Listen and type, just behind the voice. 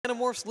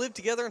Animorphs lived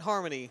together in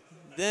harmony.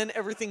 Then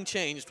everything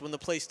changed when the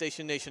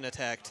PlayStation Nation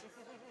attacked.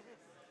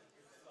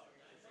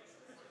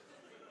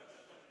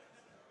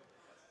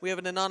 We have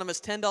an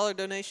anonymous $10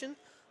 donation.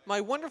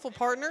 My wonderful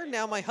partner,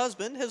 now my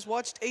husband, has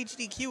watched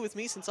AGDQ with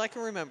me since I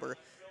can remember.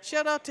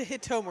 Shout out to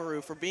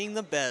Hitomaru for being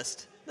the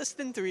best. Less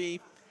than 3.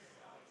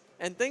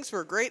 And thanks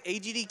for a great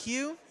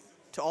AGDQ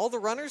to all the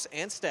runners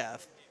and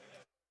staff.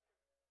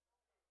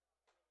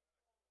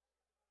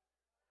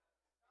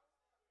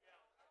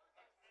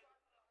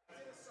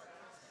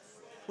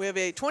 We have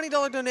a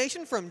 $20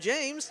 donation from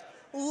James,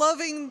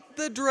 loving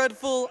the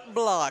dreadful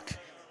block.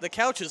 The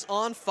couch is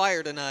on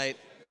fire tonight.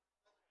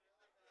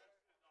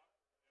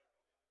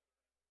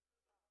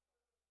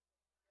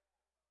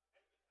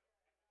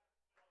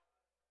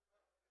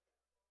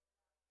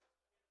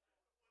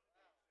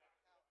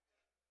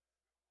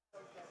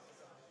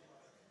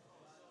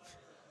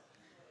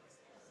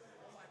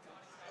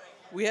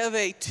 We have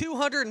a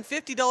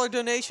 $250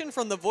 donation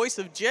from the voice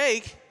of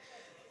Jake.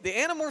 The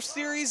Animorph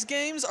series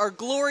games are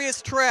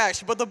glorious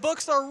trash, but the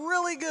books are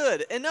really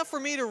good, enough for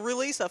me to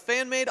release a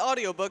fan-made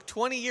audiobook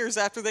 20 years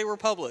after they were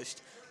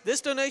published.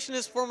 This donation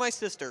is for my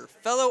sister,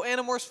 fellow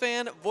Animorphs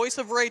fan, voice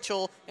of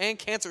Rachel, and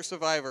cancer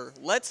survivor.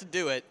 Let's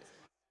do it.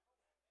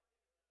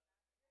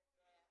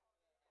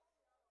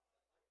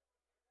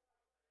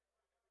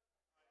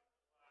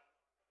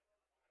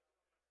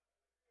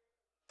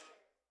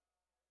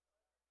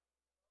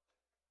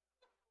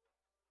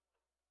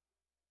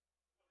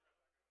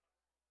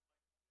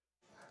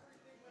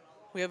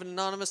 We have an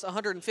anonymous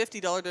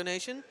 $150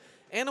 donation.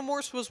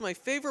 Animorphs was my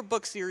favorite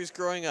book series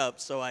growing up,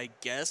 so I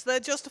guess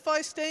that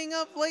justifies staying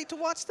up late to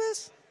watch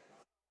this?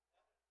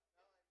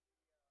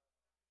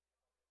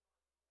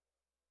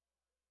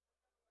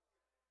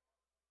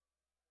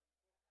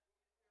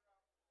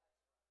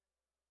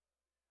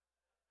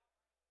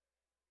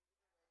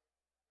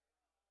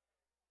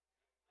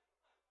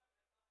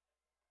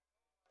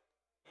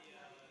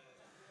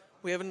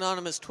 We have an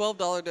anonymous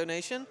 $12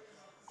 donation.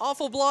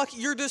 Awful Block,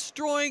 you're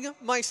destroying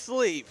my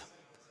sleep.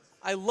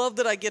 I love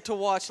that I get to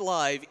watch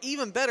live.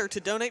 Even better to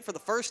donate for the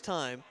first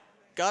time.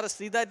 Gotta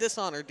see that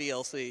Dishonored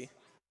DLC.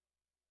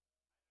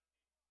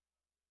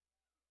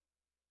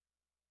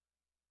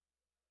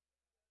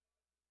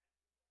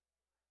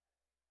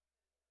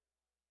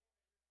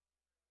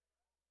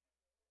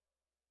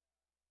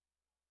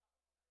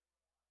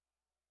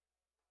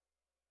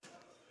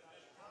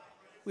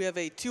 We have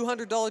a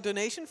 $200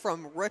 donation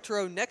from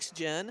Retro Next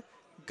Gen.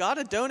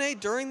 Gotta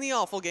donate during the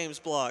Awful Games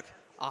block.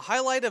 A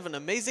highlight of an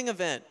amazing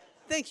event.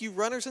 Thank you,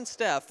 runners and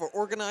staff, for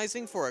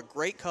organizing for a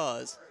great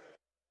cause.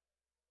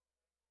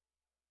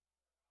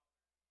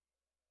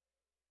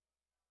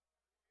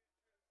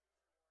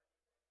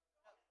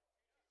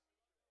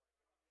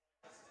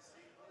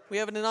 We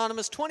have an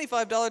anonymous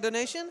 $25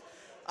 donation.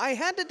 I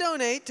had to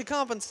donate to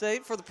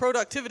compensate for the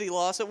productivity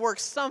loss at work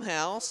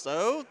somehow,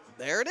 so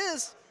there it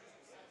is.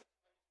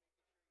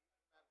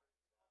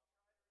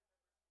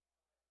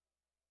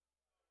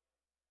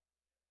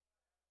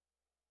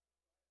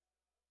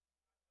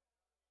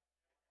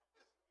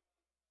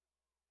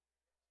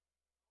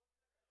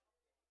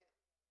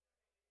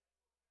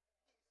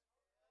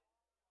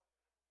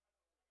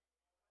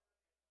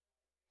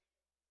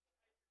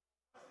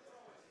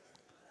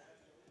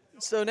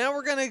 So now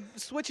we're going to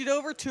switch it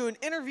over to an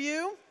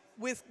interview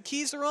with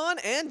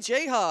Keizaron and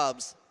J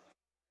Hobbs.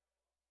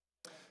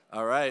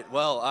 All right,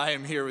 well, I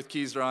am here with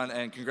Keizaron,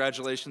 and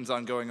congratulations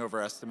on going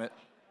over estimate.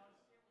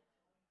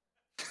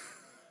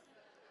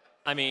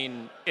 I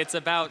mean, it's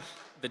about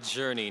the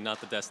journey, not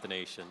the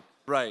destination.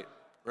 Right,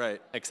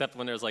 right. Except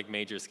when there's like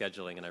major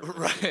scheduling and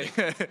everything.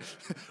 Right.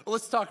 Well,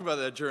 let's talk about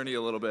that journey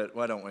a little bit,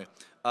 why don't we?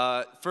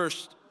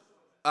 First,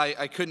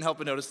 I couldn't help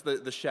but notice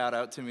the shout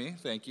out to me.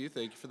 Thank you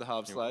for the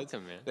Hobbs slides.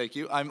 Welcome, man. Thank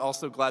you. I'm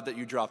also glad that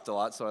you dropped a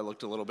lot, so I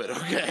looked a little bit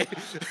okay.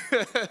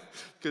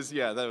 Because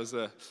yeah, that was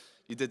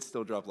you did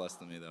still drop less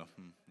than me though.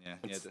 Yeah,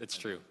 it's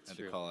true. Had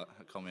to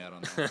call me out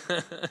on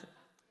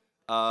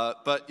that.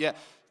 But yeah,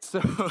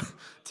 so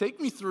take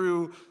me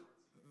through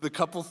the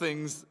couple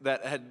things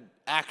that had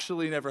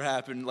actually never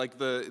happened, like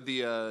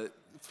the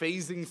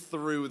phasing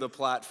through the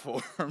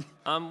platform.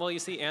 Well, you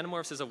see,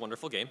 Animorphs is a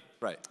wonderful game.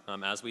 Right.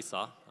 As we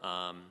saw.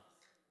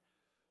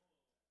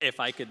 If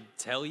I could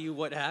tell you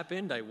what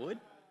happened, I would.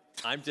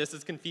 I'm just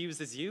as confused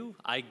as you.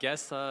 I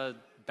guess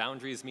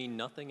boundaries mean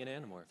nothing in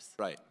Animorphs.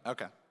 Right.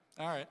 Okay.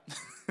 All right.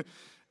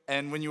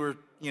 And when you were,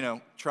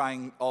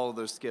 trying all of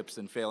those skips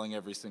and failing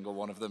every single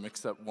one of them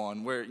except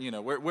one, where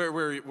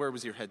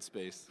was your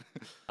headspace?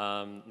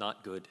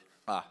 Not good.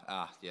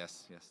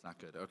 Yes, not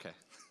good. Okay.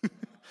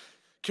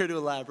 Care to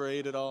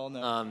elaborate at all?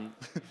 No.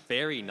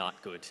 Very not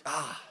good.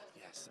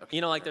 Yes. Okay.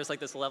 There's like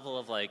this level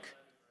of like,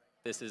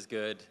 this is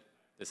good,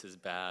 this is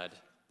bad,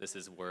 this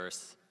is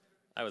worse.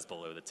 I was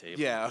below the table.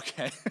 Yeah,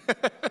 okay.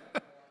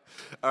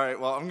 All right,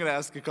 well, I'm going to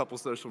ask a couple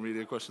social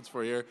media questions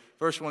for you here.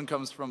 First one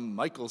comes from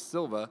Michael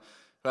Silva,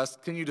 who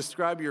asks, can you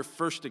describe your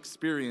first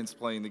experience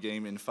playing the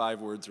game in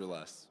 5 words or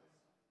less?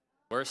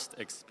 Worst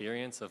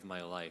experience of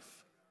my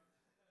life.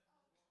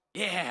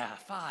 Yeah,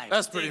 5.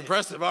 That's pretty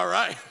impressive. All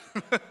right.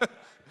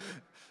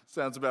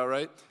 Sounds about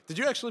right. Did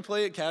you actually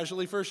play it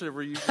casually first, or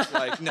were you just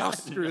like, no,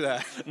 screw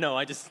that? No,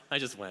 I just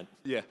went.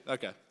 Yeah,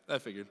 okay. I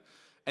figured.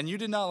 And you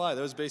did not lie.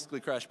 That was basically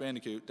Crash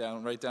Bandicoot,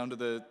 right down to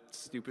the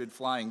stupid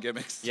flying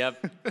gimmicks.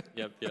 Yep.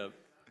 Yep.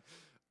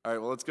 All right,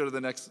 well, let's go to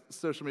the next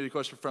social media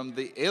question from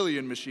the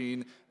Alien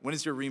Machine. When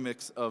is your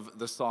remix of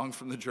the song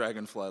from the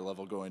Dragonfly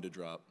level going to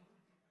drop?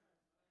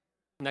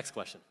 Next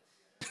question.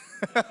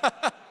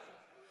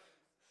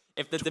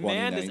 If the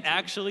demand is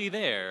actually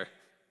there,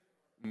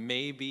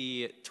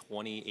 maybe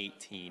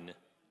 2018.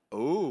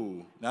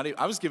 Oh, not even,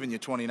 I was giving you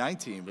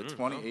 2019, but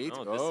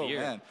 2018. This year.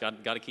 Man.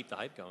 Got to keep the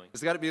hype going.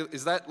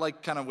 Is that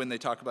like kind of when they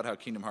talk about how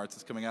Kingdom Hearts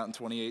is coming out in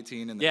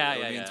 2018 and yeah.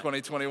 in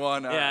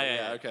 2021?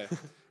 Yeah. Okay.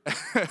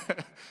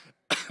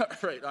 All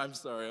right, I'm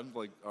sorry. I'm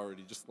like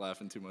already just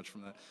laughing too much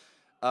from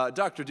that.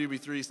 Dr.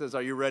 Doobie3 says,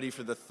 are you ready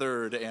for the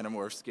third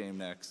Animorphs game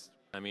next?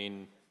 I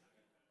mean,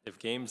 if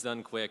Games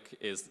Done Quick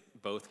is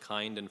both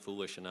kind and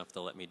foolish enough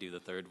to let me do the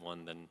third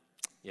one, then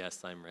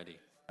yes, I'm ready.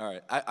 All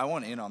right, I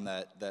want in on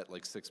that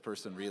like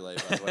 6-person relay,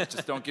 by the way.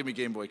 Just don't give me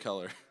Game Boy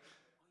Color.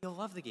 You'll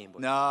love the Game Boy.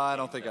 No, I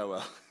don't think I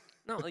will.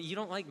 No, you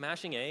don't like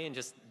mashing A and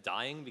just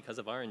dying because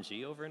of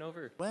RNG over and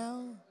over?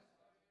 Well,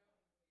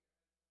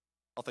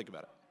 I'll think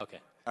about it. Okay.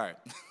 All right.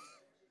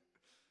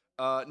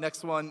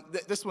 Next one.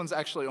 This one's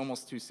actually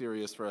almost too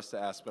serious for us to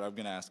ask, but I'm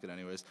going to ask it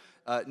anyways.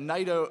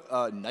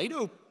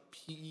 Nido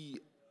P.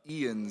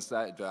 Ians,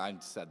 I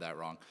said that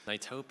wrong.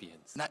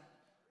 Nitopians.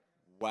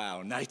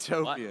 Wow,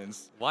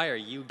 Nitopians. Why are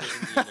you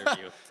giving the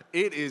interview?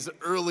 It is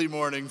early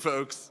morning,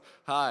 folks.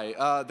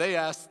 Hi. They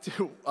asked,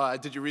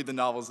 did you read the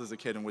novels as a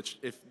kid, and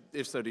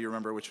if so, do you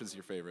remember which was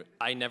your favorite?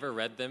 I never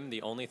read them.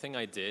 The only thing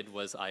I did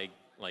was I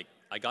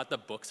got the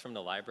books from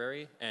the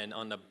library, and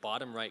on the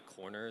bottom right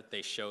corner,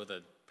 they show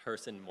the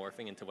person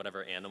morphing into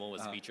whatever animal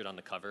was featured on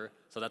the cover.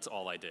 So that's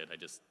all I did. I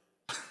just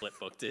flip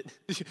booked it.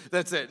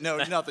 That's it. No,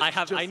 nothing.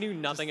 I knew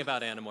nothing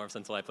about Animorphs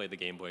until I played the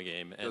Game Boy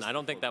game, and I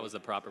don't think that was a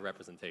proper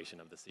representation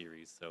of the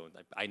series. So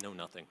I know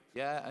nothing.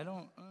 Yeah, I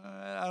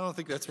don't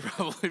think that's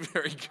probably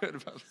very good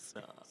about the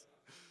series.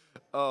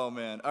 Oh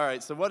man. All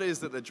right. So what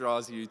is it that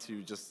draws you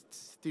to just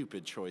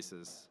stupid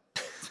choices?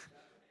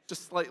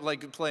 Just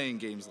like playing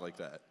games like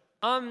that.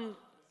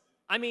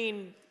 I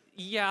mean,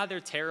 yeah, they're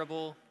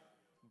terrible,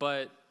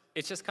 but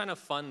it's just kind of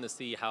fun to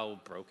see how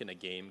broken a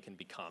game can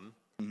become.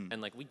 Mm-hmm.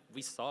 And like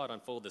we saw it on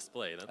full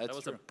display. That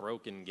was true. A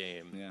broken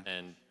game. Yeah.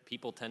 And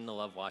people tend to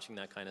love watching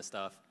that kind of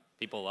stuff.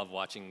 People love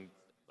watching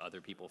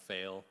other people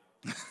fail.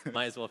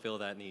 Might as well fill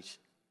that niche.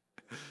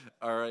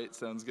 All right,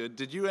 sounds good.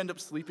 Did you end up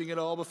sleeping at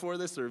all before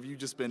this, or have you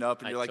just been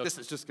up and you're like, this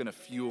is just going to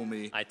fuel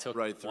me I took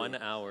right through? 1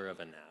 hour of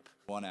a nap.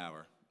 1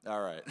 hour.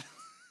 All right.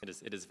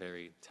 It is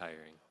very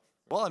tiring.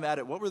 While I'm at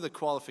it, what were the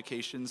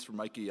qualifications for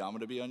Mikey Yama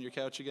to be on your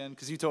couch again?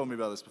 Because you told me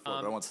about this before,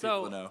 but I want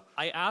people to know.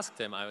 I asked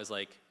him, I was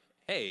like,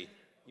 hey,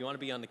 you want to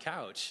be on the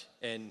couch?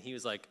 And he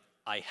was like,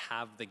 I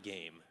have the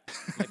game.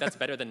 Like, that's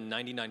better than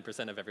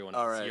 99% of everyone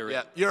else. All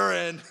right, you're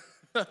in.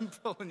 I'm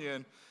pulling you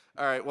in.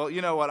 All right, well,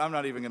 you know what? I'm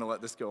not even going to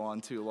let this go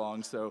on too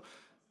long. So,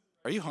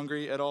 are you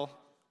hungry at all?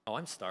 Oh,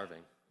 I'm starving.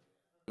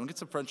 You want to get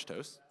some French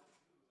toast?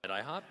 At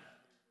IHOP?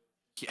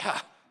 Yeah.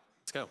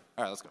 Let's go. All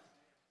right, let's go.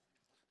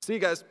 See you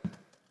guys.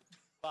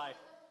 Bye.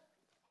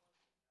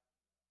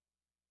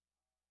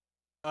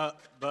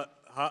 But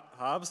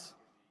Hobbs?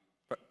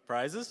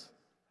 Prizes?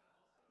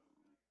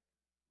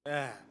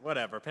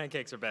 Whatever.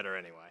 Pancakes are better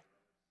anyway.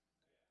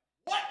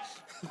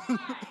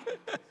 What?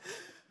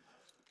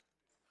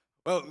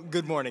 Well,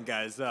 good morning,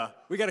 guys.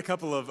 We got a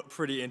couple of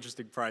pretty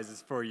interesting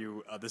prizes for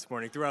you this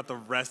morning throughout the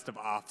rest of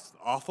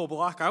Awful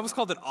Block. I almost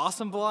called it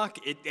Awesome Block.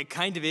 It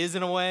kind of is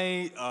in a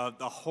way,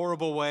 a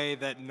horrible way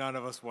that none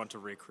of us want to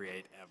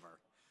recreate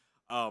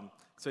ever.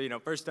 So,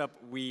 first up,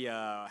 we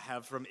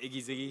have from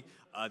Iggy Ziggy,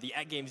 the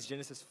At Games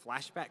Genesis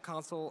Flashback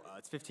console.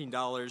 It's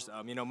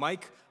 $15.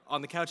 Mike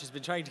on the couch has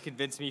been trying to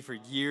convince me for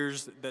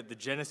years that the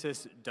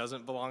Genesis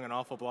doesn't belong in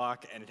Awful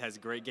Block and it has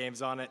great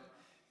games on it.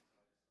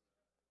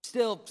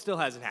 Still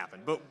hasn't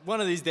happened, but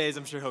one of these days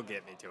I'm sure he'll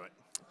get me to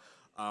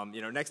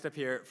it. Next up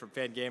here from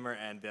Fan Gamer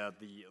and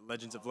the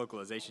Legends of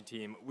Localization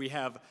team, we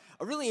have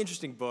a really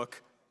interesting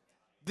book.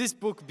 This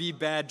book be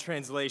bad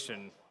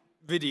translation,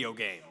 video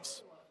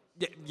games.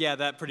 Yeah,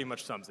 that pretty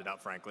much sums it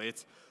up, frankly.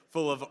 It's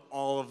full of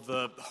all of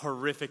the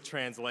horrific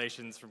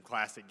translations from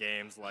classic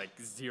games like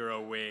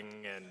Zero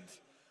Wing and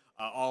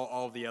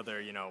all the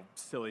other,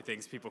 silly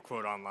things people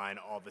quote online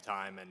all the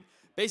time, and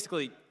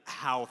basically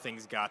how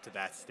things got to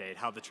that state,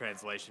 how the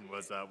translation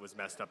was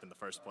messed up in the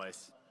first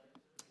place.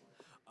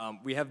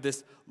 We have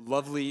this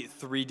lovely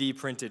 3D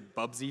printed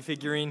Bubsy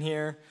figurine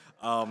here.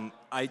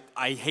 I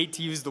hate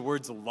to use the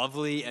words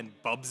lovely and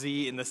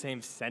Bubsy in the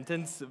same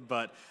sentence,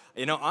 but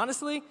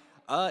honestly,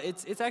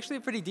 it's actually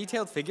a pretty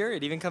detailed figure.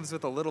 It even comes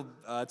with a little,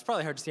 it's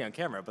probably hard to see on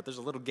camera, but there's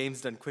a little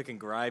Games Done Quick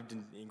engraved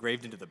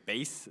into the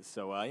base.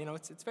 So,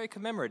 it's very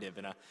commemorative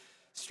in a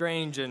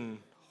strange and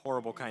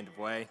horrible kind of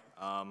way.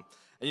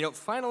 And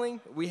finally,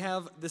 we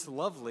have this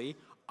lovely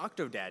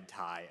Octodad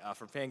tie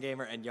from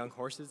Fangamer and Young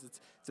Horses.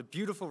 It's a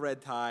beautiful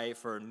red tie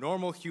for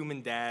normal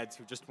human dads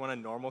who just want a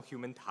normal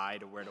human tie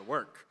to wear to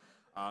work.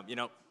 You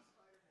know,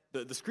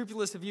 the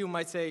scrupulous of you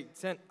might say,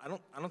 Sent, I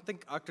don't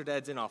think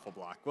Octodad's in Awful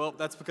Block. Well,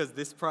 that's because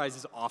this prize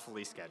is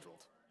awfully scheduled.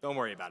 Don't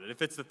worry about it. It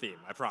fits the theme,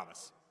 I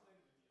promise.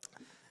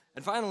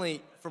 And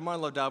finally, for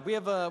Marlo Dobb, we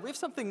have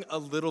something a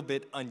little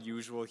bit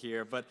unusual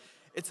here, but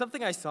it's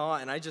something I saw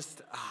and I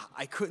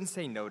couldn't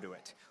say no to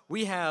it.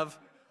 We have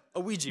a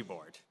Ouija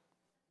board.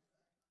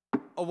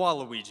 A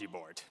Waluigi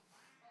board.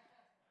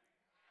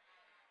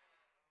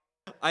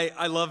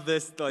 I love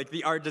this, like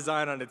the art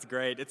design on it's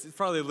great. It's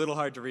probably a little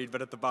hard to read,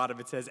 but at the bottom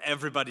it says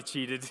everybody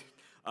cheated.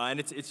 And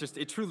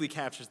it truly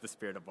captures the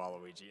spirit of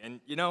Waluigi. And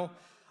you know,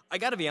 I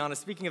gotta be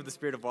honest, speaking of the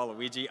spirit of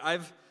Waluigi,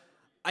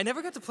 I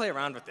never got to play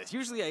around with this.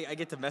 Usually I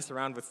get to mess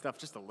around with stuff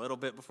just a little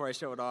bit before I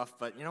show it off,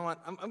 but you know what,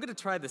 I'm gonna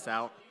try this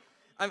out.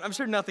 I'm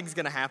sure nothing's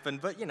gonna happen,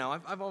 but you know,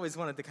 I've always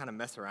wanted to kind of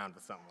mess around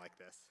with something like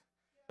this.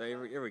 So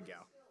here we go.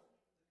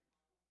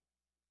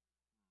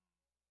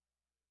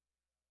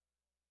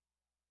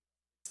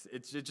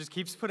 It just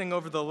keeps putting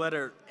over the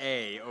letter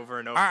A over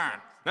and over.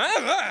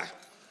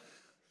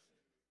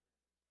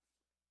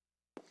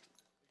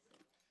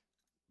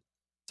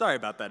 Sorry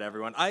about that,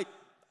 everyone. I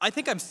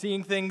think I'm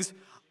seeing things.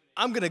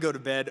 I'm gonna go to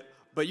bed,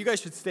 but you guys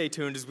should stay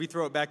tuned as we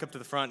throw it back up to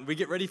the front and we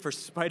get ready for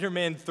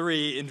Spider-Man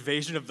 3: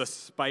 Invasion of the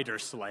Spider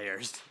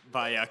Slayers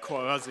by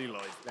KowalLazy.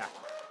 Yeah.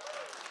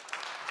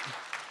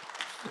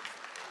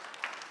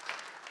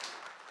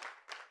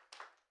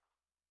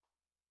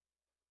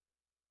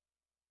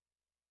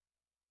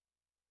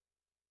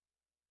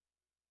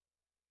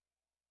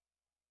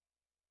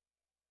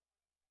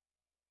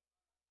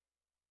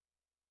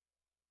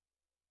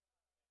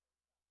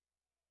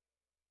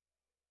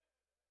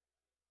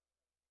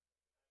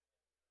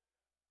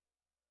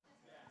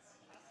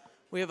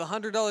 We have a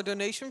 $100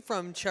 donation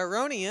from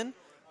Charonian.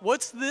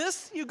 What's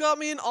this? You got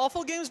me an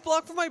Awful Games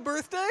block for my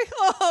birthday?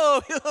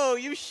 Oh,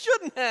 you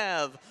shouldn't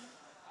have.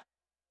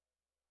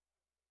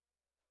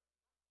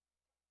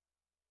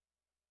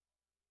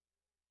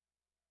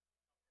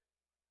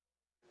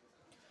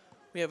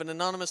 We have an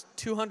anonymous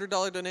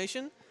 $200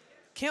 donation.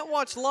 Can't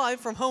watch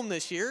live from home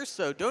this year,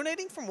 so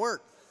donating from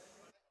work.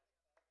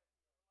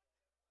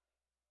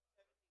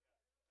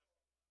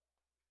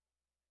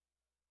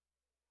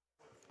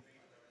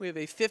 We have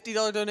a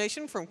 $50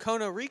 donation from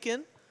Kono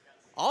Rican.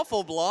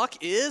 Awful Block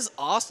is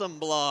awesome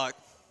block.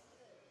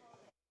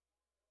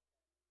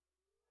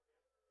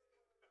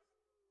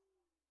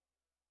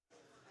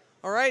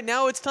 All right,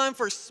 now it's time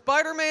for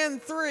Spider-Man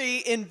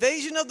 3: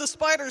 Invasion of the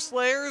Spider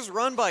Slayers,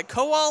 run by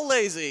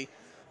KowalLazy.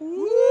 All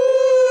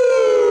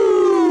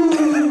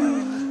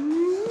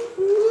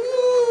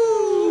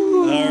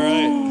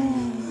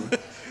right.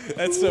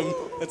 That's some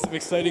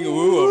exciting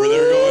woo over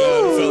there going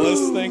on,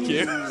 fellas. Thank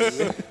you.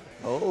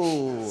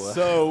 Oh.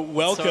 So,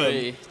 welcome.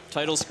 Sorry,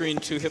 title screen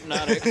too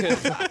hypnotic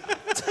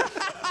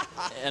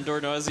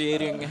and/or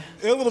nauseating.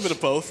 A little bit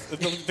of both.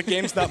 The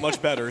game's not much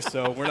better,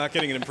 so we're not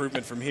getting an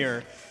improvement from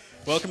here.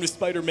 Welcome to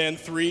Spider-Man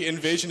 3: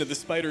 Invasion of the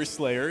Spider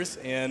Slayers.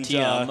 And,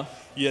 TM.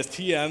 Yes,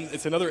 TM.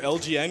 It's another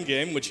LGN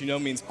game, which you know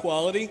means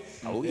quality.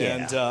 Oh, yeah.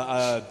 And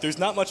there's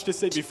not much to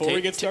say before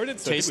we get started,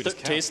 so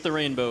taste the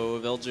rainbow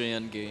of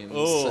LGN games.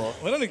 Oh,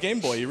 well, on a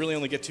Game Boy, you really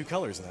only get 2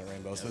 colors in that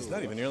rainbow, so it's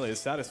not even nearly as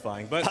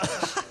satisfying. But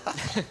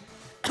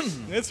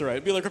it's all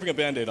right. Be like ripping a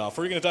Band-Aid off.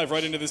 We're going to dive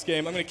right into this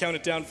game. I'm going to count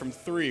it down from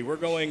 3. We're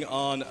going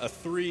on a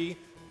 3,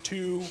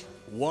 2,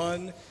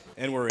 1,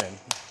 and we're in.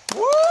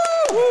 Woo!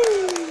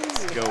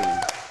 Let's go.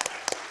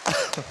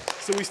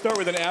 So we start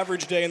with an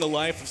average day in the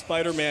life of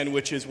Spider-Man,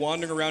 which is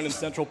wandering around in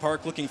Central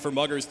Park looking for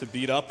muggers to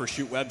beat up or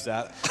shoot webs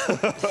at.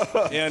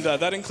 And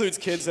that includes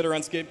kids that are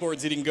on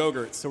skateboards eating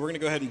Go-Gurts, so we're going to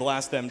go ahead and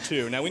blast them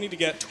too. Now we need to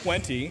get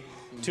 20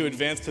 to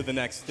advance to the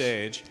next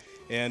stage.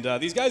 And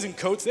these guys in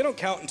coats, they don't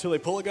count until they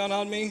pull a gun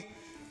on me.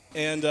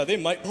 And they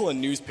might pull a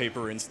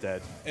newspaper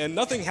instead. And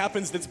nothing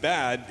happens that's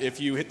bad if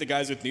you hit the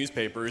guys with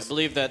newspapers. I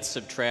believe that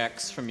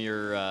subtracts from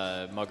your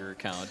mugger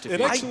count.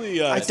 It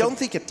actually, I don't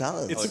think it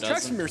does. It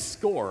subtracts from your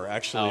score,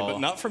 actually, but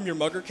not from your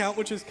mugger count,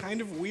 which is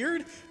kind of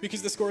weird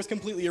because the score is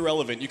completely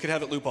irrelevant. You could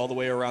have it loop all the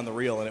way around the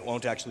reel, and it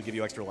won't actually give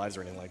you extra lives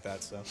or anything like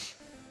that. So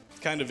it's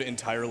kind of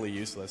entirely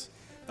useless.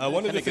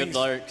 One of the things, good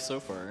luck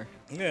so far.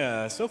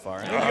 Yeah, so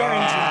far.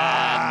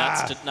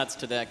 Nuts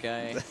to that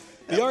guy.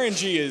 The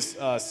RNG is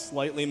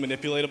slightly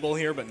manipulatable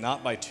here, but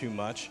not by too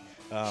much.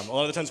 A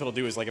lot of the times what I'll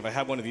do is, like, if I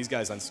have one of these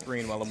guys on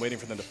screen while I'm waiting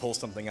for them to pull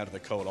something out of the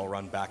code, I'll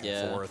run back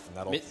and forth, and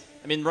that'll...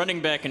 I mean,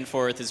 running back and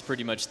forth is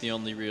pretty much the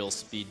only real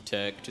speed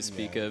tech to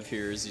speak of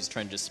here, as he's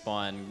trying to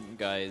spawn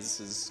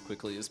guys as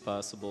quickly as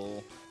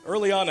possible.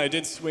 Early on, I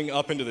did swing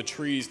up into the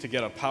trees to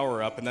get a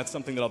power-up, and that's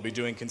something that I'll be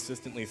doing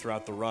consistently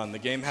throughout the run. The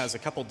game has a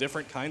couple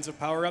different kinds of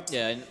power-ups.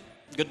 Yeah, and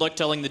good luck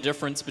telling the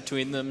difference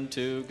between them,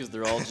 too, because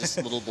they're all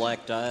just little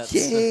black dots.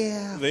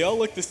 Yeah. They all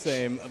look the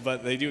same,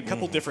 but they do a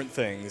couple different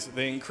things.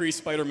 They increase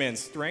Spider-Man's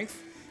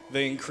strength,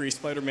 they increase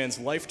Spider-Man's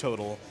life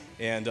total,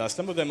 and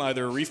some of them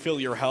either refill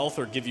your health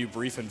or give you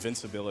brief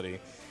invincibility.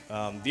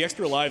 The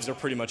extra lives are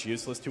pretty much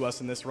useless to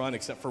us in this run,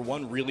 except for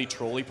one really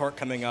trolly part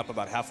coming up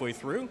about halfway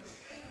through.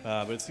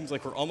 But it seems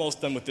like we're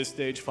almost done with this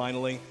stage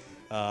finally.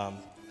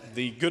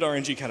 The good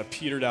RNG kind of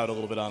petered out a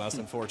little bit on us,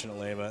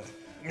 unfortunately, but...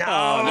 No!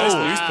 Oh, nice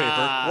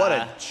newspaper. What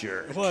a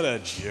jerk. What a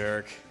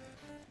jerk.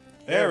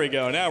 There we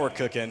go. Now we're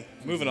cooking.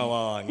 Moving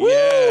along. Woo!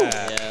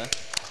 Yeah.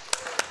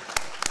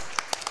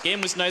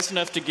 Game was nice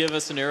enough to give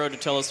us an arrow to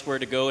tell us where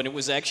to go, and it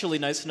was actually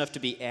nice enough to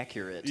be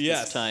accurate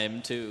this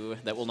time, too.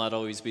 That will not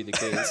always be the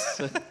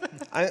case.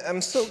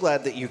 I'm so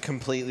glad that you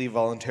completely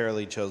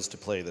voluntarily chose to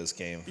play this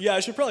game. Yeah, I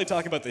should probably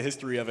talk about the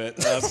history of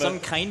it. Some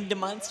kind of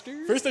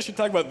monster? First, I should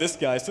talk about this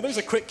guy. So there's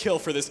a quick kill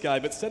for this guy,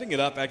 but setting it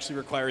up actually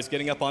requires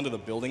getting up onto the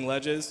building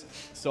ledges.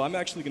 So I'm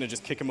actually going to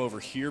just kick him over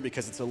here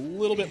because it's a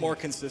little bit more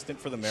consistent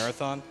for the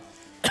marathon.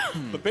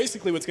 But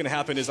basically what's going to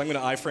happen is I'm going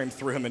to iframe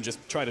through him and just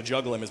try to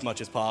juggle him as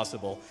much as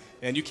possible.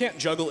 And you can't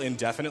juggle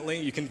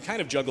indefinitely. You can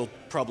kind of juggle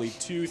probably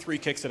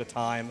 2-3 kicks at a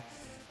time.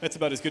 That's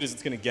about as good as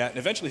it's going to get. And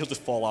eventually he'll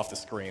just fall off the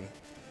screen.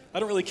 I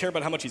don't really care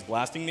about how much he's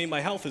blasting me.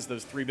 My health is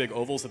those 3 big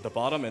ovals at the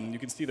bottom, and you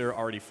can see they're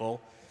already full.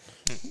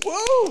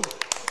 Whoa!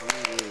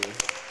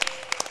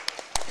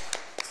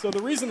 So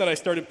the reason that I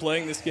started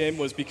playing this game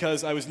was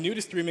because I was new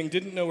to streaming,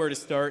 didn't know where to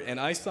start, and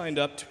I signed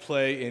up to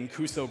play in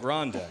Cuso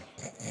Grande.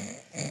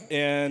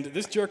 And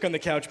this jerk on the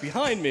couch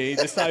behind me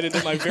decided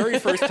that my very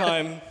first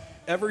time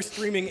ever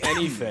streaming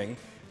anything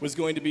was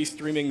going to be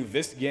streaming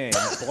this game,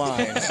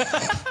 blind.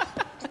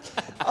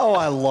 Oh,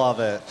 I love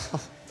it.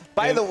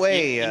 By the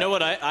way... You know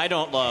what I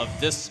don't love?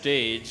 This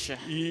stage.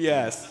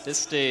 Yes. This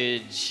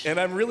stage. And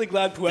I'm really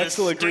glad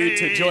Puexel agreed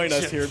to join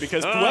us here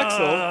because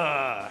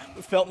Puexel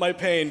felt my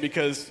pain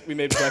because we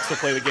made Puexel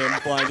play the game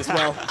blind as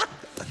well.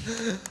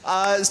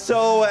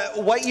 So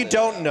what you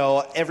don't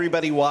know,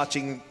 everybody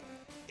watching,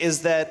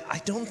 is that I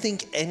don't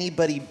think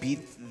anybody beat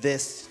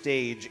this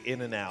stage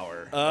in an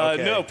hour.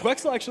 Okay. No,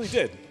 Puexel actually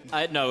did.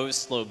 No, it was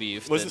Slow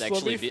Beef. Was it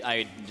Slow Beef?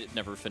 I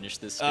never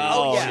finished this stage.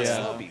 Oh, yeah,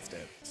 Slow Beef did.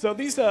 So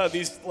these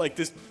like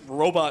this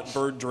robot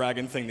bird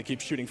dragon thing that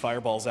keeps shooting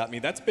fireballs at me,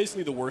 that's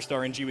basically the worst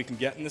RNG we can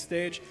get in the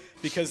stage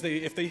because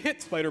if they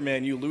hit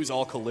Spider-Man, you lose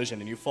all collision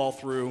and you fall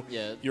through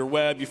your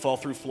web, you fall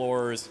through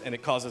floors, and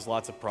it causes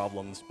lots of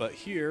problems. But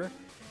here,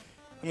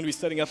 I'm going to be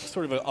setting up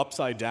sort of an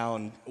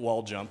upside-down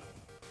wall jump.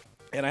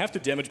 And I have to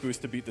damage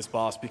boost to beat this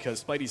boss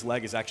because Spidey's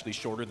leg is actually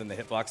shorter than the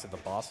hitbox of the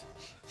boss.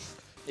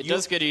 It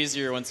does get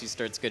easier once he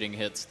starts getting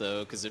hits,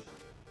 though, because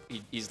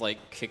he's like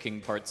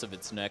kicking parts of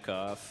its neck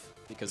off.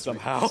 Because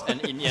somehow.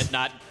 And yet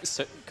not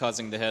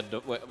causing the head to,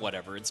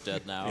 whatever, it's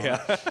dead now.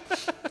 Yeah.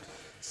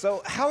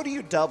 So how do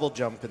you double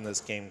jump in this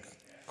game,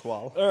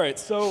 Kowal? All right,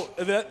 so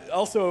that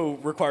also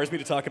requires me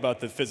to talk about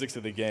the physics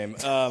of the game.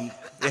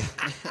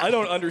 I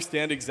don't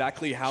understand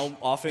exactly how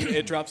often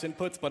it drops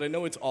inputs, but I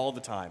know it's all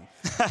the time.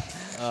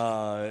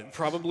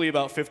 Probably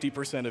about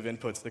 50% of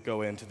inputs that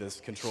go into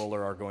this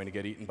controller are going to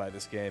get eaten by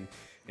this game.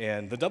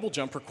 And the double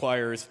jump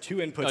requires 2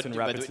 inputs in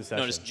rapid succession.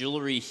 Notice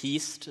jewelry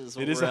heist is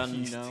what it is we're a on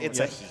heist. now. It's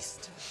a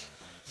heist.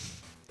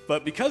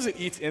 But because it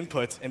eats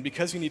inputs, and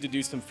because you need to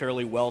do some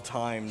fairly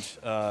well-timed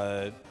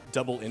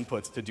double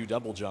inputs to do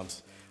double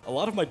jumps, a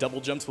lot of my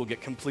double jumps will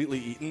get completely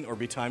eaten or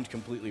be timed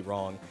completely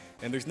wrong.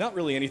 And there's not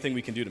really anything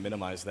we can do to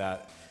minimize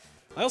that.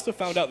 I also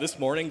found out this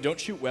morning, don't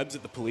shoot webs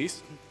at the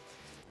police,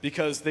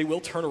 because they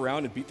will turn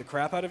around and beat the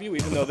crap out of you,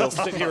 even though they'll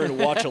sit here and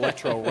watch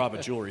Electro rob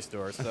a jewelry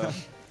store. So.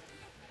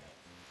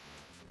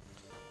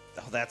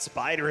 Oh, that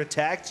spider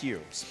attacked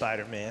you,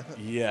 Spider-Man.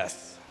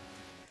 Yes.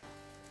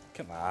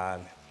 Come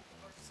on.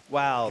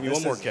 Wow. Give me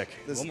one more kick.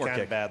 This one is more kind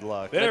kick. of bad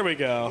luck. There we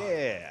go.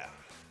 Yeah.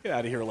 Get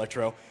out of here,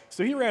 Electro.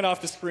 So he ran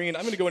off the screen.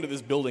 I'm going to go into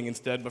this building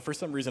instead, but for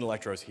some reason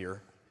Electro's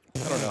here.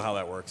 I don't know how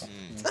that works.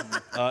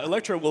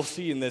 Electro, we'll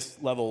see in this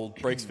level,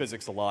 breaks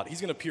physics a lot.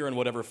 He's going to appear on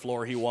whatever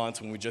floor he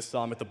wants. When we just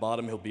saw him at the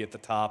bottom, he'll be at the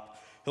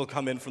top. He'll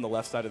come in from the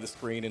left side of the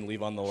screen and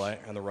leave on the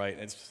right.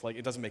 And it's just like,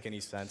 it doesn't make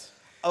any sense.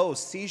 Oh,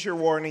 seizure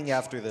warning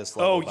after this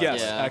level. Oh,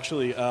 yes, Yeah.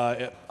 actually.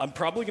 I'm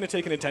probably going to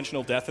take an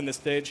intentional death in this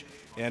stage.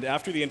 And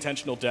after the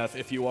intentional death,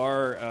 if you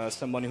are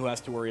someone who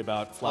has to worry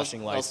about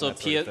flashing lights Also, and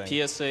that sort of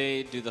thing.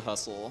 PSA, do the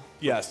hustle.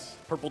 Yes,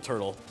 Purple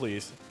Turtle,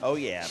 please. Oh,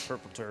 yeah,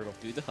 Purple Turtle.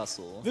 Do the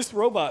hustle. This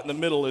robot in the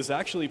middle is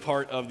actually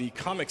part of the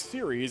comic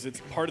series. It's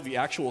part of the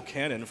actual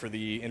canon for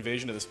the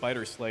Invasion of the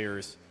Spider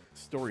Slayers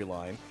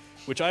storyline,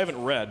 which I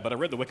haven't read, but I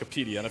read the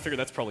Wikipedia, and I figured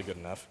that's probably good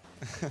enough.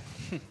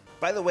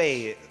 By the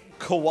way,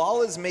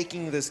 Kowal is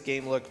making this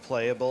game look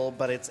playable,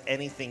 but it's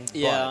anything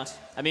Yeah, but.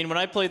 I mean, when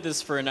I played this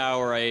for an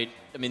hour, I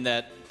mean,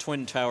 that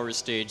Twin Tower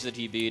stage that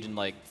he beat in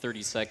like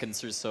 30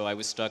 seconds or so, I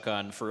was stuck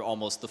on for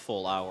almost the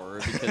full hour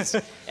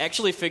because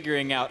actually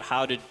figuring out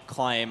how to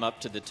climb up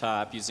to the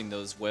top using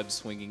those web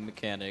swinging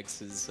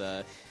mechanics is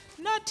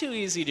not too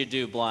easy to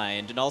do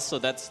blind. And also,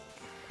 that's,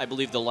 I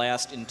believe, the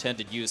last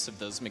intended use of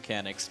those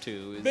mechanics,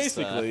 too. Is,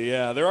 Basically,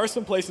 yeah. There are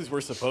some places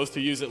we're supposed to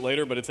use it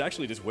later, but it's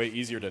actually just way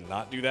easier to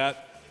not do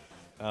that.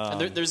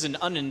 And there's an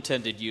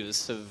unintended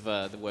use of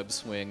the web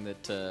swing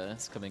that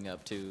is coming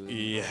up to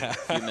in a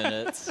few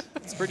minutes.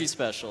 It's pretty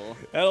special.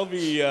 That'll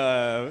be,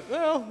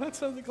 well,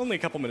 that's only a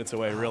couple minutes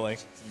away, really.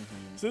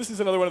 So this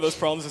is another one of those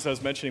problems, as I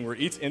was mentioning, where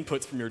it eats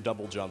inputs from your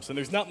double jumps. And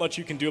there's not much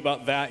you can do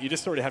about that. You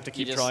just sort of have to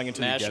keep trying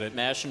until you get it.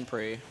 Mash and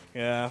pray.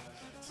 Yeah.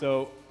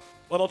 So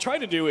what I'll try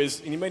to do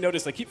is, and you may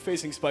notice I keep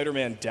facing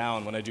Spider-Man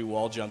down when I do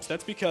wall jumps.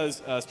 That's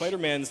because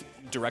Spider-Man's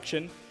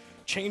direction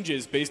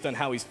changes based on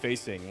how he's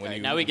facing when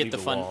you now we get the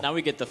fun. wall. Now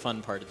we get the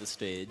fun part of the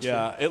stage.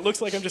 Yeah, it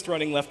looks like I'm just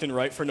running left and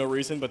right for no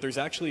reason, but there's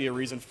actually a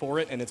reason for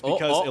it, and it's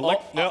because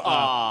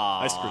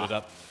I screwed it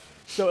up.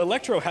 So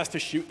Electro has to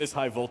shoot this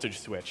high voltage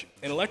switch,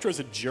 and Electro's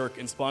a jerk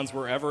and spawns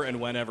wherever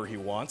and whenever he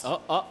wants.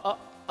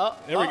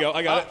 There we go.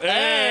 I got it.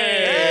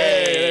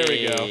 Hey, there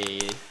we go.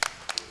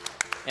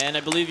 And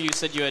I believe you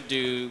said you had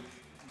to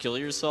kill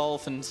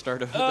yourself and start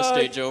the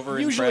stage over.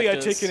 Usually in I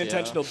practice. take an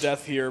intentional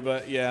death here,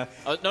 but yeah.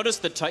 Notice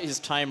that his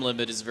time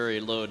limit is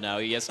very low now.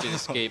 He has to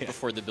escape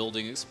before the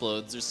building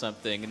explodes or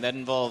something, and that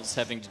involves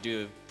having to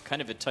do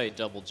kind of a tight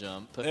double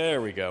jump.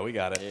 There we go. We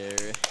got it.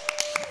 There.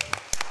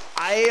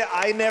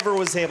 I never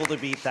was able to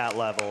beat that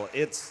level.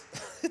 It's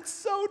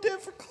so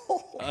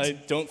difficult. I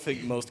don't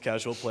think most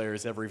casual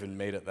players ever even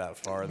made it that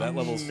far. That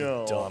level's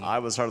dumb. I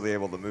was hardly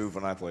able to move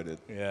when I played it.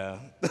 Yeah.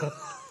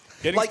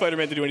 Getting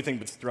Spider-Man to do anything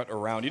but strut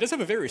around. He does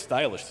have a very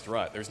stylish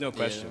strut. There's no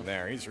question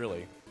there. He's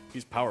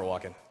power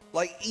walking.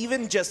 Like,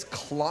 even just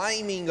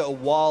climbing a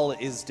wall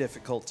is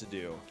difficult to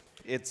do.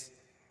 It's...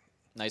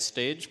 Nice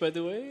stage, by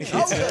the way.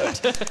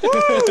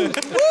 Woo!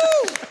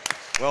 Woo!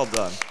 Well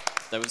done.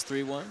 That was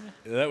 3-1?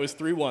 That was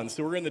 3-1.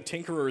 So we're in the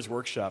Tinkerer's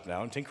workshop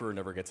now, and Tinkerer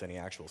never gets any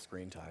actual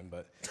screen time,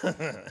 but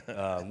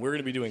we're going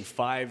to be doing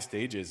 5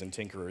 stages in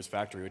Tinkerer's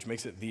factory, which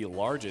makes it the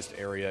largest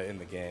area in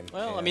the game.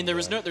 Well, I mean,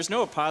 there's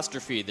no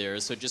apostrophe there,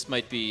 so it just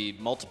might be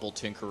multiple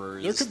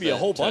Tinkerers. There could be a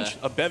whole bunch,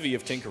 a bevy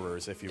of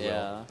Tinkerers, if you will.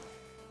 Yeah.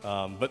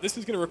 But this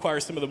is going to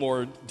require some of the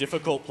more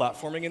difficult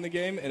platforming in the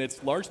game, and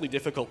it's largely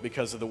difficult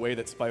because of the way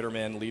that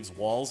Spider-Man leaves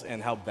walls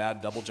and how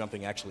bad double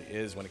jumping actually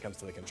is when it comes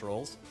to the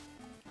controls.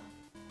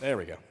 There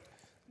we go.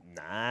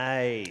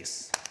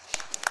 Nice.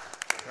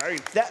 All right,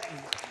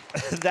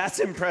 that's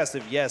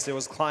impressive. Yes, it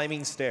was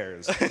climbing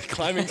stairs.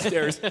 Climbing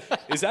stairs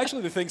is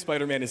actually the thing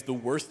Spider-Man is the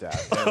worst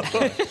at.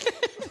 And,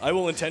 I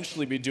will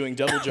intentionally be doing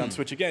double jumps,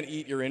 which again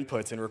eat your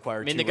inputs and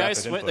require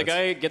the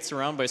guy gets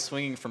around by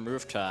swinging from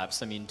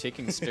rooftops. I mean,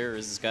 taking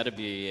stairs has got to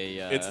be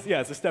a.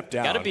 It's a step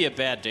down. Got to be a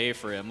bad day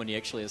for him when he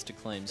actually has to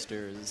climb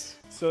stairs.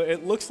 So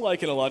it looks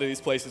like in a lot of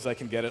these places I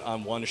can get it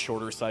on one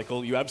shorter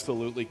cycle. You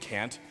absolutely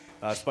can't.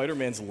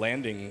 Spider-Man's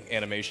landing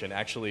animation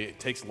actually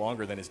takes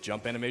longer than his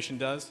jump animation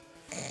does.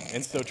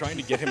 And so trying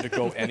to get him to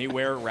go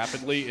anywhere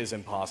rapidly is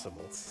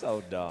impossible.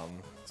 So dumb.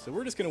 So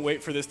we're just going to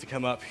wait for this to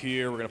come up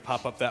here. We're going to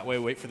pop up that way,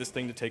 wait for this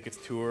thing to take its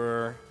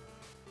tour.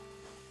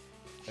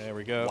 There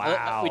we go.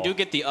 Wow. We do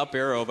get the up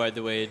arrow, by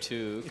the way,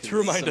 too. To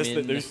remind us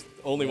that there's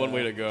only one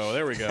way to go.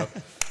 There we go.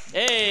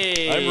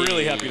 Hey! I'm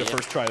really happy to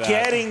first try that.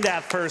 Getting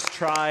that first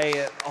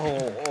try.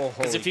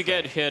 Because if you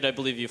get hit, I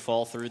believe you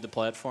fall through the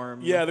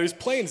platform. Yeah, there's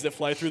planes that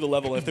fly through the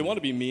level, and if they want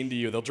to be mean to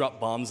you, they'll drop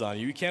bombs on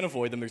you. You can't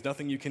avoid them. There's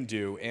nothing you can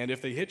do. And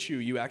if they hit you,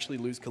 you actually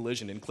lose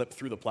collision and clip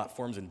through the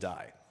platforms and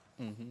die.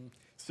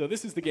 So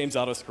this is the game's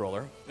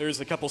auto-scroller. There's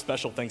a couple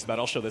special things about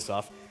it. I'll show this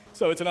off.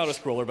 So it's an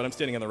auto-scroller, but I'm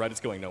standing on the right. It's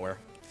going nowhere.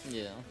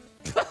 Yeah.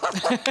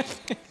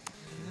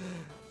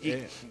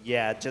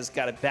 Yeah, just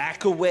gotta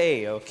back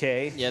away,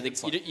 okay? Yeah,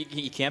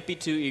 you can't be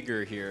too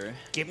eager here.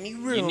 Give me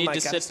room. You need I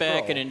to gotta sit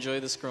back scroll. and enjoy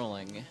the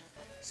scrolling.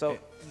 So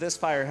this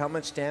fire, how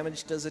much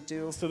damage does it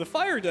do? So the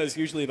fire does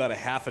usually about a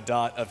half a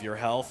dot of your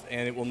health,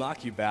 and it will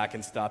knock you back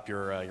and stop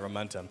your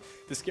momentum.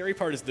 The scary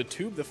part is the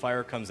tube the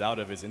fire comes out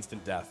of is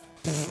instant death.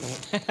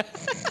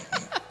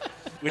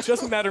 Which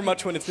doesn't matter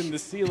much when it's in the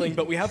ceiling,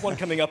 but we have one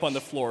coming up on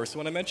the floor. So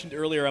when I mentioned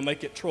earlier I might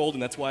get trolled,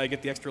 and that's why I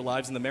get the extra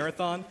lives in the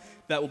marathon,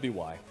 that will be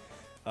why.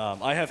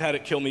 I have had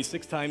it kill me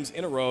 6 times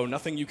in a row,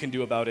 nothing you can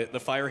do about it. The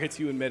fire hits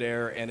you in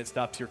midair, and it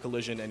stops your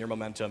collision and your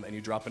momentum, and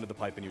you drop into the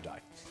pipe and you die.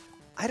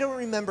 I don't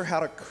remember how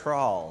to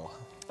crawl.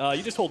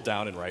 You just hold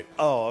down and right.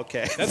 Oh,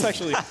 okay. That's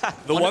actually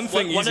the one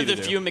thing easy One of to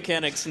the do. few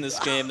mechanics in this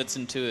game that's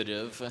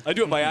intuitive. I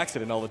do it by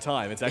accident all the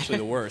time. It's actually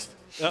the worst.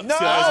 No! See,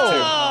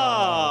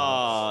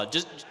 that was a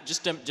 2.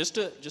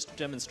 Just a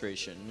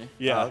demonstration.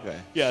 Yeah. Oh, okay.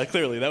 Yeah,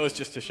 clearly. That was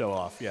just to show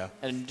off, yeah.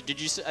 And did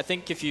you? I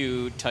think if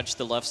you touch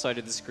the left side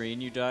of the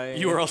screen, you die.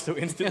 You are also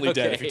instantly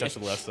dead if you Okay. touch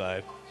the left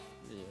side.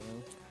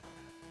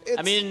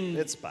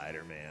 It's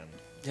Spider-Man.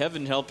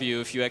 Heaven help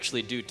you if you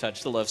actually do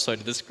touch the left side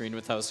of the screen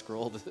with how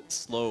slow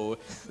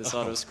this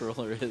auto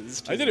scroller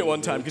is. I did it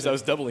one time because I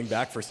was doubling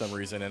back for some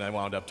reason, and I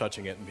wound up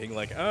touching it and being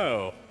like,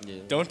 oh,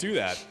 don't do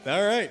that.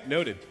 All right,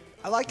 noted.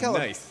 I like how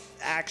Nice.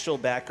 the actual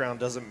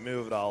background doesn't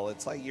move at all.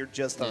 It's like you're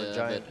just on a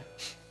giant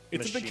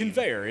It's a big machine.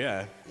 conveyor,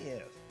 yeah. Yeah.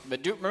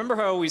 But remember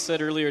how we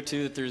said earlier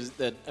too that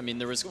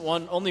there was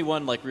only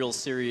one like real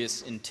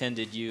serious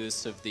intended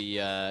use of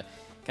the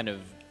kind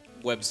of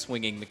web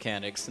swinging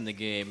mechanics in the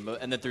game,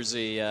 and that there's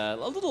a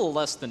little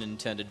less than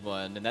intended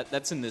one, and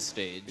that's in this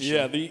stage.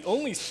 Yeah, the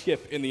only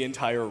skip in the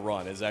entire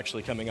run is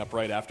actually coming up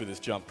right after this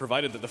jump,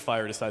 provided that the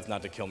fire decides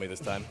not to kill me this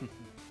time.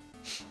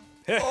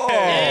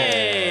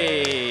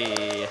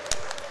 Hey!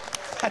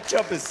 That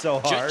jump is so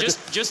hard.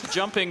 Just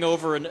jumping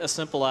over a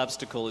simple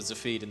obstacle is a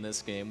feat in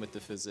this game with the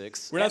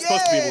physics. We're not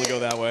supposed to be able to go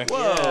that way.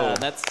 Whoa. Yeah,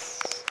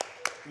 that's...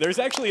 There's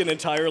actually an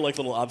entire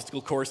little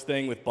obstacle course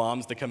thing with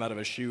bombs that come out of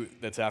a chute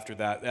that's after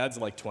that. It adds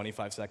like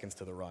 25 seconds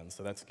to the run,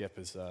 so that skip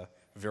is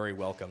very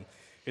welcome.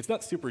 It's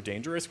not super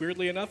dangerous,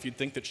 weirdly enough. You'd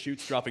think that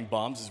chutes dropping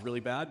bombs is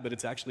really bad, but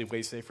it's actually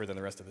way safer than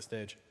the rest of the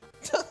stage.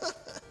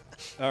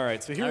 All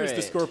right, so here is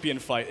the Scorpion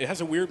fight. It has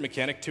a weird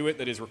mechanic to it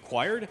that is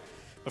required.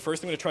 But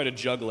first I'm going to try to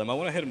juggle him. I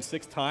want to hit him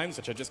 6 times,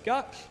 which I just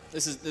got.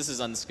 This is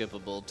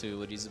unskippable too.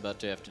 What he's about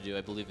to have to do,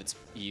 I believe it's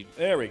you.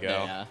 There we go.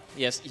 Yeah.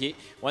 Yes.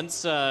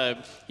 Once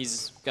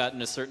he's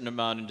gotten a certain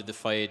amount into the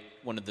fight,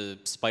 one of the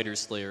Spider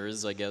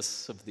Slayers, I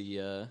guess, of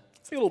the.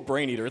 It's like a little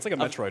brain eater. It's like a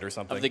Metroid or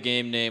something. Of the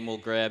game name will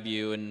grab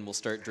you and will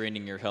start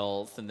draining your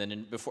health, and then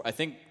in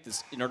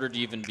order to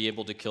even be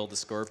able to kill the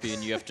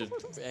Scorpion, you have to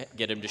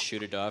get him to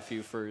shoot it off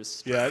you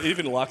first. Yeah, it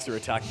even locks your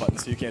attack button,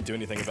 so you can't do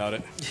anything about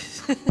it.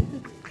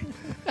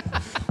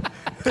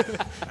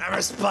 I'm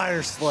a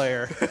Spider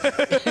Slayer.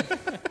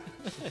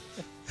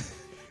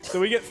 So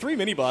we get 3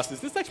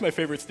 mini-bosses. This is actually my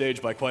favorite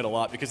stage by quite a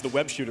lot because the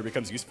web shooter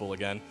becomes useful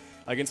again.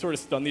 I can sort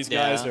of stun these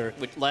guys.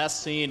 Which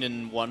last seen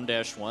in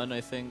 1-1,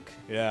 I think.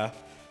 Yeah.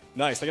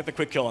 Nice. I got the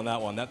quick kill on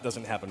that one. That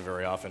doesn't happen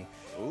very often.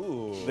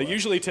 Ooh. They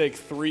usually take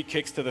 3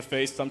 kicks to the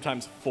face,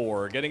 sometimes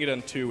 4. Getting it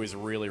on 2 is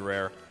really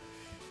rare.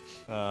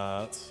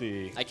 Let's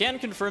see. I can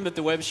confirm that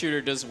the web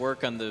shooter does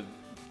work on the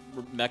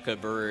mecha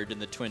bird in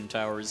the Twin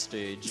Towers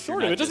stage.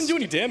 Sort of. It doesn't do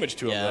any damage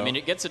to him, though. I mean,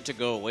 it gets it to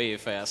go away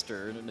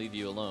faster and leave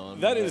you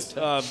alone. That is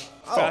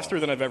faster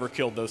than I've ever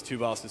killed those 2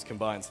 bosses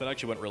combined, so that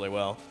actually went really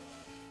well.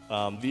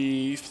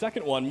 The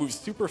second one moves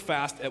super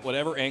fast at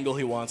whatever angle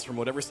he wants from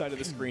whatever side of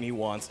the screen he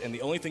wants, and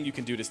the only thing you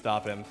can do to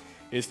stop him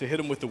is to hit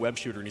him with the web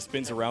shooter, and he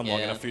spins around long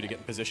enough for you to get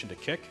in position to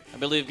kick. I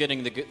believe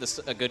getting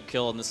a good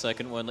kill on the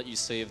second one let you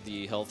save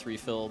the health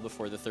refill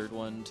before the third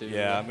one, too.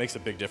 Yeah, it makes a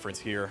big difference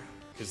here,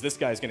 because this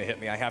guy's going to hit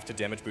me. I have to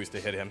damage boost to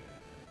hit him.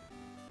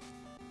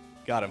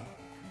 Got him.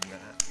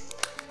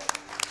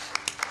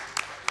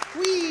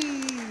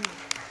 Whee!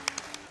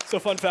 So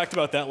fun fact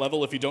about that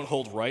level, if you don't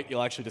hold right,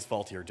 you'll actually just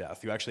fall to your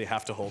death. You actually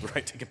have to hold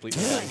right to complete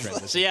the screen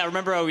transition. So yeah,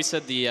 remember how we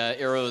said the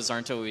arrows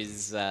aren't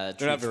always They're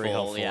not very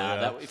helpful.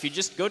 Yeah. If you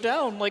just go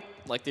down like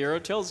the arrow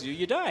tells you,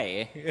 you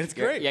die. It's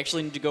great. You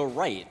actually need to go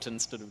right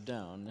instead of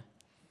down.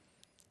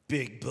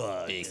 Big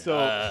bug.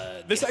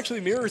 So this actually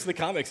mirrors the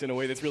comics in a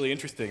way that's really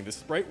interesting. The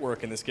sprite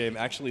work in this game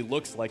actually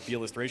looks like the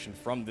illustration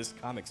from this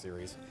comic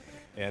series.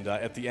 And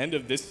at the end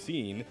of this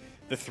scene,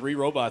 the 3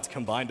 robots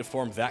combine to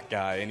form that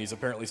guy, and he's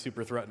apparently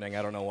super threatening.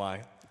 I don't know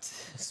why.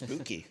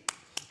 Spooky.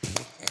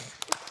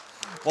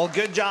 Well,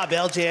 good job.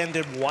 LJN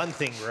did one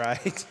thing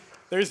right.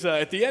 There's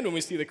at the end when we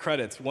see the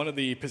credits, one of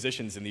the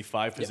positions in the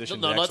 5 positions.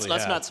 No, let's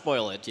not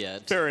spoil it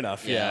yet. Fair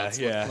enough. Yeah.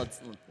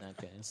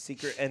 Okay.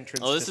 Secret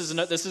entrance. Oh,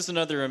 this is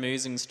another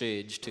amazing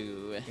stage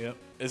too. Yep.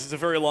 This is a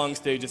very long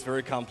stage. It's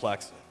very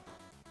complex.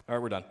 All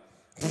right, we're done.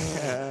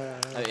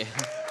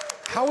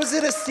 How was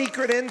it a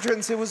secret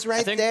entrance? It was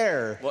right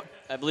there.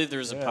 I believe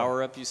there's a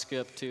power-up you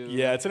skip, too.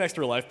 Yeah, it's an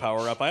extra life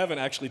power-up. I haven't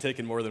actually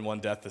taken more than 1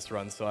 death this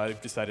run, so I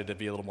decided to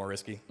be a little more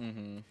risky.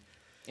 Mm-hmm.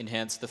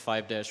 Enhance the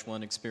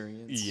 5-1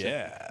 experience.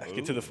 Yeah.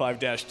 Get to the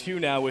 5-2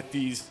 now with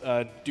these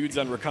dudes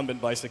on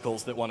recumbent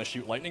bicycles that want to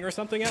shoot lightning or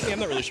something at me. I'm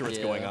not really sure what's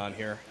going on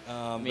here.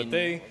 But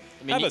they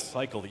have a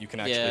cycle that you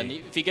can actually... Yeah, and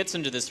if he gets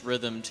into this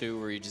rhythm, too,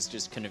 where you're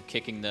just kind of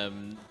kicking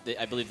them,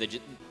 I believe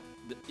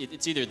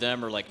it's either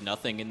them or like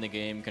nothing in the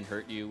game can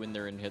hurt you when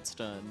they're in hit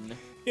stun.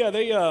 Yeah,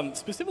 they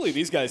specifically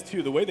these guys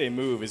too. The way they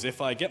move is if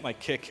I get my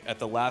kick at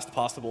the last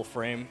possible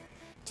frame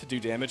to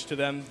do damage to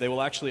them, they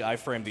will actually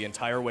iframe the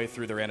entire way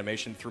through their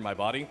animation through my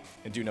body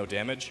and do no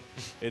damage.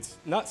 It's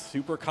not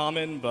super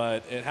common,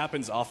 but it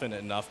happens often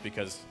enough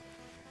because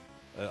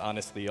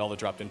honestly, all the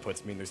dropped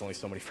inputs mean there's only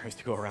so many frames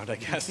to go around, I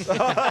guess.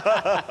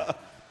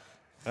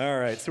 All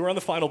right, so we're on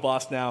the final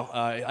boss now.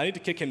 I need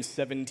to kick him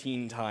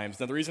 17 times.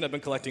 Now, the reason I've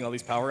been collecting all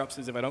these power-ups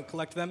is if I don't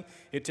collect them,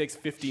 it takes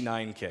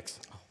 59 kicks.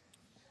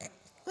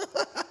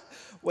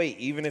 Wait,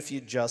 even if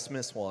you just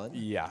miss 1?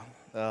 Yeah.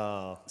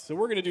 So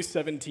we're going to do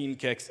 17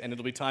 kicks, and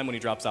it'll be time when he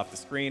drops off the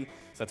screen.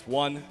 So that's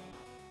 1,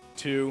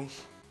 2,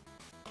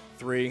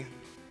 3,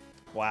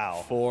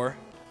 wow, 4,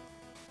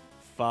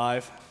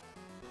 5,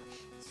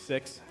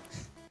 6,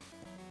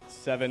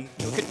 7.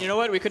 You know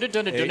what? We could have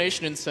done a 8,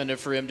 donation incentive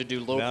for him to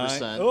do low 9,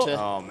 percent.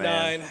 Oh,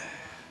 man. 9,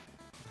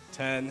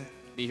 10,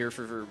 be here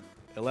for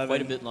 11,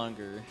 quite a bit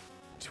longer.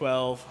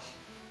 12,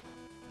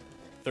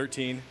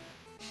 13,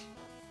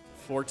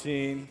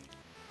 14,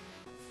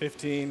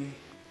 15,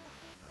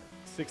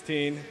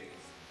 16.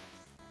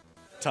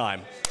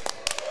 Time.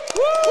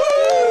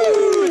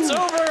 Woo! It's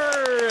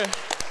over!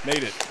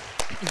 Made it.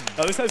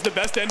 Oh, this has the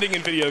best ending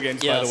in video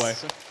games, by the way.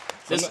 So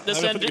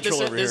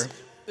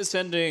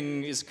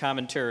sending his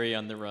commentary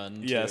on the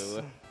run, Yes.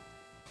 too.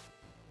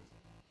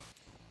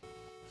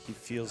 He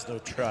feels no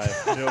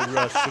triumph, no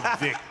rush of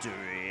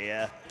victory.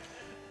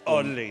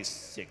 Only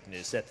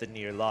sickness at the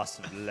near loss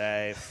of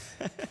life.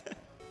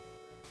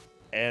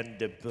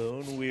 And a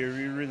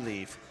bone-weary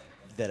relief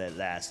that at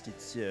last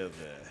it's over.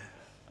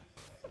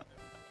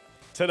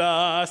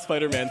 Ta-da!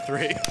 Spider-Man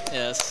 3.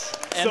 Yes.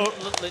 And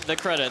the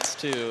credits,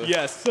 too.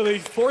 Yes, so the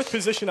fourth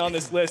position on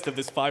this list of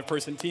this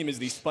 5-person team is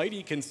the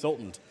Spidey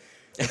Consultant.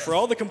 And for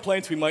all the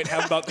complaints we might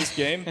have about this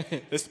game,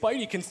 the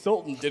Spidey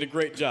Consultant did a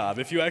great job.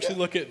 If you actually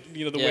look at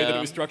the way that it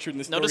was structured in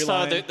the storyline. Notice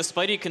how the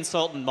Spidey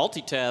Consultant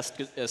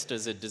multitasked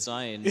as a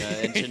design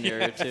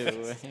engineer,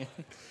 too.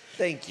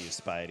 Thank you,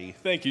 Spidey.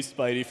 Thank you,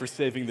 Spidey, for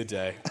saving the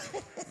day.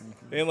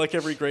 And like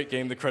every great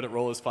game, the credit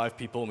roll is 5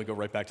 people, and we go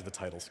right back to the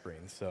title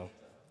screen. So,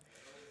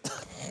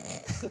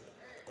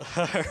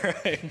 all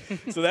right.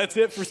 So that's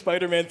it for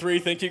Spider-Man 3.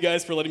 Thank you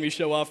guys for letting me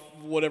show off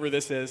whatever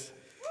this is.